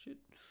 oh, shit,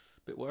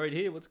 a bit worried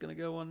here. What's going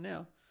to go on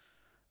now?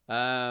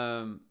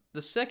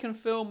 The second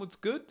film was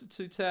good, The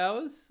Two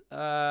Towers.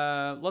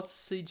 Lots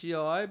of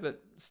CGI,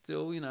 but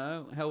still,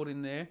 held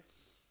in there.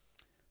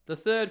 The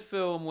third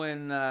film,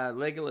 when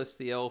Legolas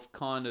the elf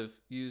kind of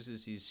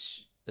uses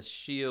a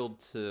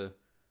shield to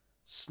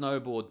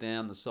snowboard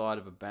down the side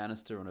of a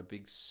banister on a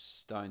big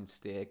stone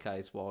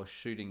staircase while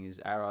shooting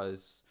his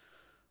arrows.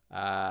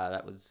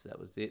 That was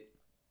it.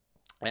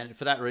 And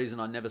for that reason,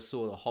 I never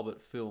saw the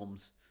Hobbit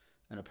films,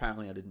 and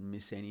apparently I didn't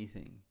miss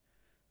anything.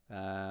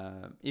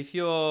 If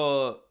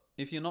you're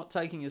not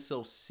taking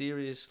yourself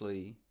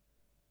seriously,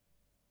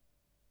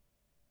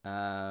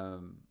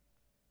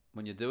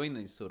 when you're doing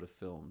these sort of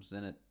films,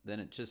 then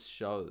it just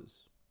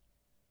shows.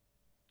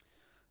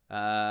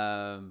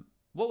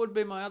 What would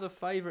be my other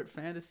favorite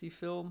fantasy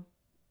film?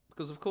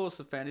 Because of course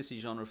the fantasy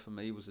genre for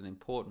me was an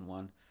important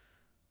one,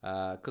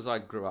 because I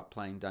grew up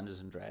playing Dungeons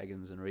and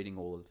Dragons and reading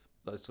all of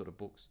those sort of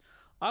books.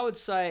 I would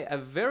say a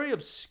very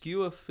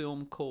obscure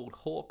film called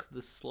Hawk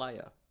the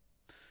Slayer.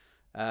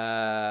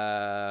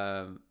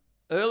 Early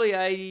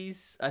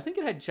 80s. I think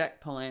it had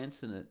Jack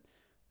Palance in it.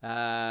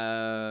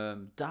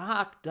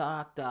 Dark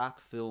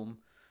film.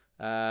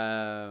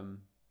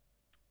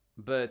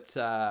 But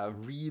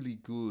really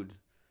good.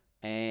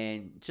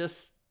 And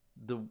just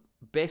the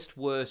best,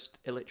 worst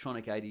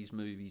electronic 80s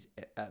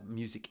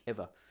music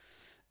ever.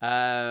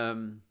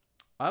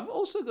 I've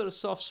also got a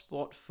soft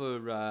spot for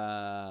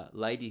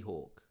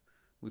Ladyhawke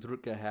with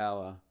Rutger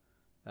Hauer.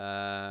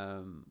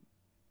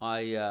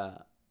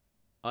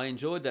 I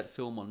enjoyed that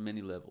film on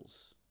many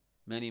levels.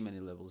 Many, many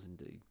levels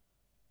indeed.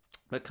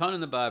 But Conan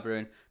the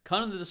Barbarian,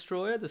 Conan the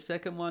Destroyer, the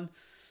second one,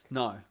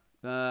 no.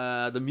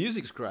 The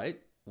music's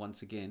great,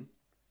 once again.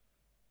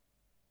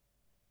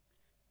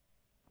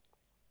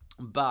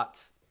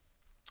 But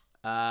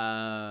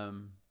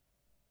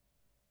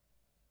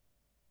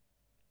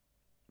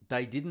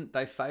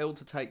they failed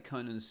to take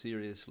Conan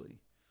seriously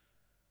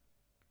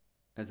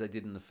as they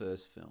did in the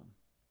first film.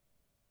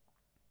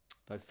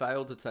 They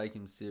failed to take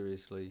him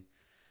seriously,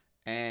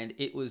 and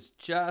it was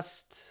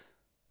just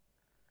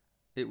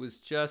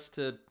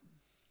a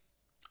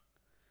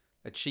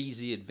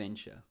cheesy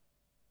adventure.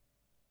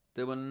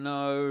 There were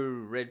no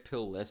red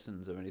pill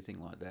lessons or anything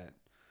like that.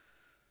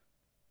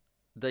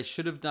 They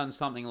should have done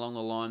something along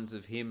the lines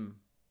of him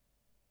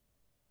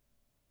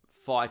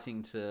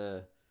fighting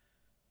to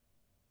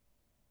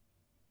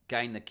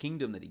gain the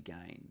kingdom that he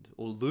gained,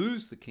 or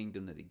lose the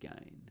kingdom that he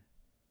gained,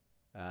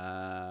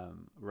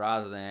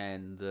 rather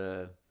than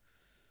the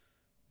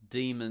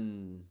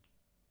demon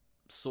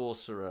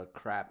sorcerer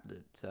crap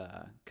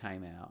that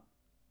came out.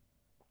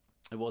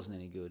 It wasn't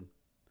any good,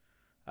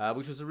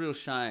 which was a real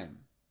shame.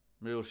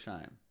 Real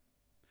shame.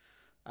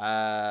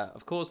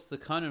 Of course, the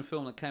Conan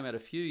film that came out a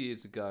few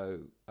years ago,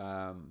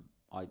 I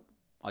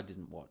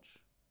didn't watch.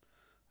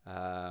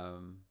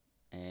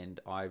 and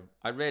I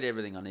read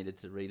everything I needed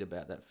to read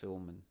about that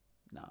film, and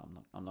no,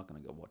 I'm not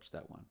going to go watch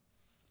that one.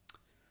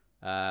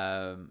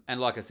 And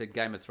like I said,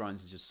 Game of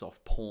Thrones is just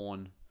soft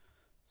porn.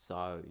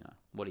 So,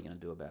 what are you going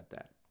to do about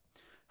that?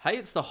 Hey,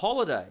 it's the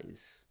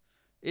holidays.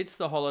 It's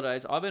the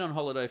holidays. I've been on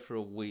holiday for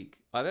a week.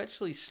 I've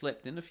actually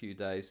slept in a few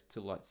days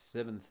till like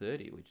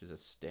 7:30, which is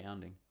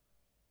astounding.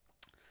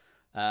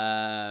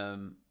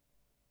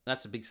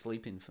 That's a big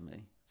sleep in for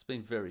me. It's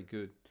been very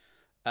good.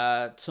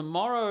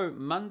 Tomorrow,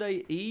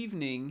 Monday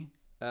evening,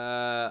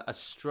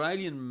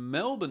 Australian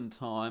Melbourne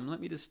time.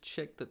 Let me just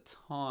check the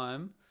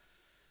time.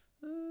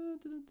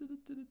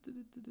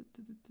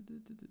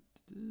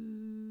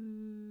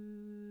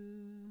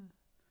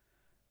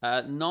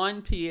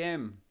 9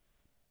 p.m.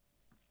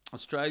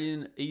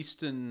 Australian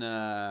Eastern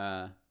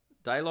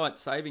Daylight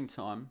Saving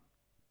Time.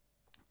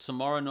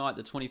 Tomorrow night,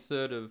 the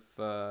 23rd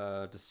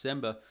of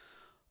December,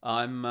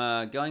 I'm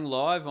going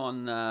live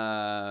on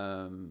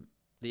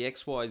the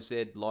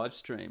XYZ live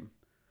stream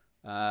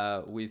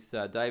with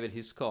David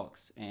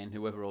Hiscox and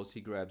whoever else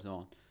he grabs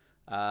on.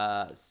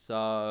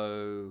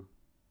 So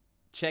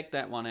check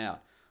that one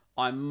out.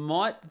 I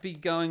might be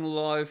going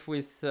live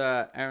with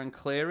Aaron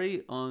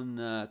Clary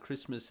on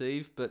Christmas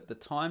Eve, but the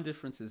time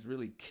difference is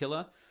really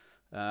killer.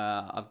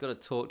 I've got to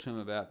talk to him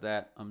about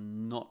that.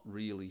 I'm not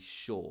really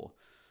sure.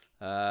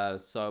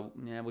 So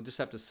yeah, we'll just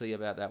have to see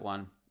about that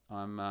one.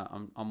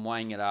 I'm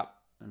weighing it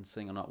up and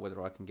seeing or not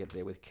whether I can get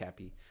there with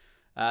Cappy.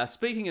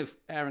 Speaking of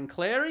Aaron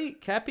Clary,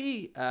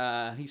 Cappy,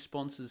 he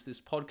sponsors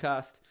this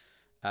podcast.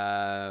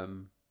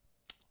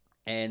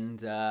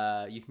 And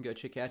you can go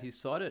check out his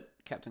site at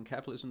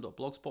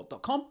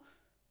captaincapitalism.blogspot.com.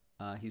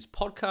 His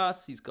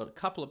podcasts, he's got a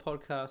couple of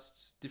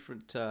podcasts,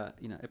 different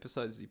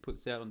episodes that he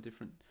puts out on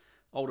different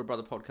older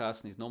brother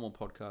podcasts and his normal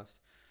podcast.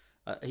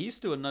 He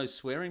used to do a no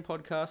swearing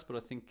podcast, but I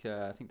think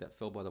that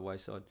fell by the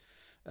wayside.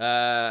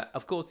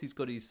 Of course, he's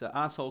got his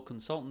Arsehole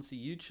Consultancy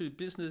YouTube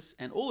business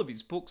and all of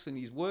his books, and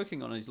he's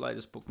working on his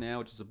latest book now,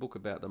 which is a book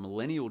about the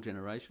millennial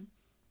generation.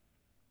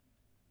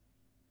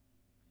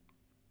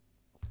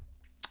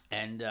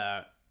 And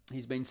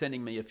he's been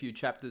sending me a few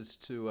chapters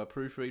to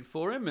proofread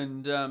for him,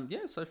 and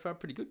so far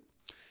pretty good.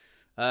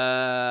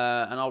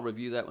 And I'll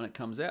review that when it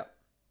comes out.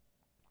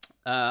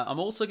 I'm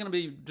also going to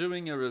be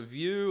doing a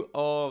review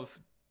of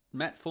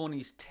Matt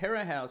Forney's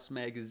Terror House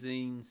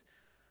magazine's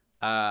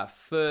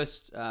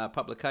first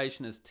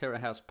publication as Terror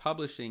House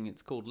Publishing.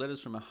 It's called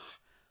Letters from a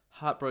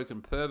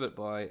Heartbroken Pervert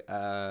by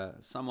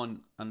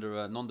someone under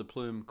a nom de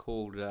plume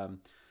called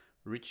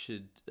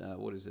Richard,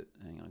 what is it?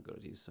 Hang on, I've got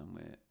it here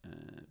somewhere.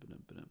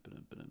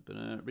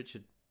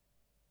 Richard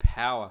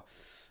Power.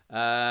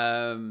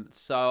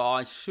 So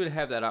I should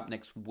have that up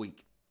next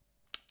week.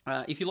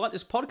 If you like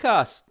this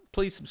podcast,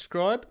 please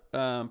subscribe,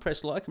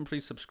 press like, and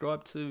please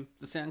subscribe to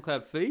the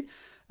SoundCloud feed.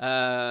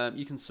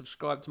 You can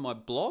subscribe to my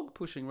blog,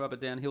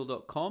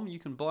 pushingrubberdownhill.com. You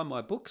can buy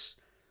my books,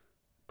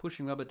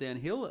 Pushing Rubber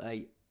Downhill,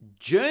 A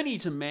Journey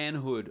to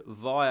Manhood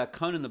via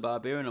Conan the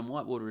Barbarian and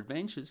Whitewater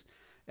Adventures,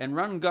 and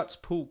Run Guts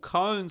Pull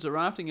Cones, a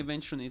rafting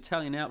adventure in the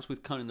Italian Alps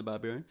with Conan the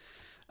Barbarian.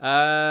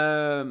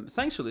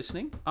 Thanks for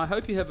listening. I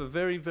hope you have a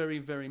very, very,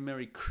 very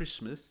Merry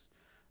Christmas,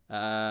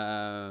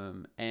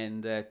 and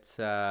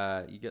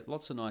that you get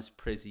lots of nice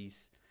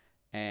prezzies.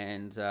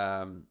 And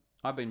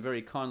I've been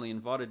very kindly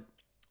invited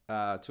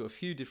to a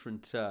few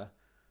different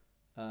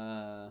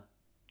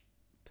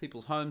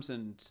people's homes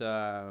and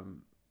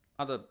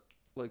other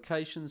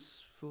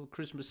locations for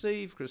Christmas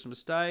Eve,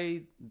 Christmas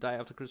Day, day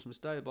after Christmas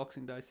Day,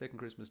 Boxing Day, second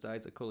Christmas Day,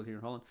 as they call it here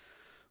in Holland,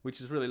 which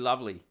is really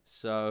lovely.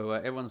 So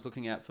everyone's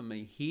looking out for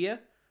me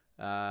here,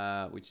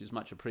 which is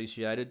much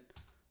appreciated.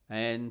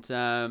 And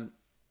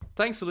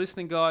thanks for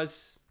listening,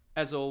 guys.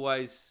 As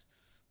always,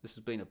 this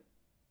has been a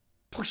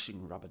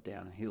Pushing Rubber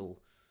Downhill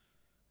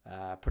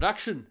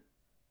production.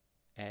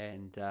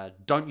 And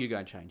don't you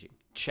go changing.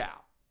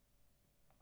 Ciao.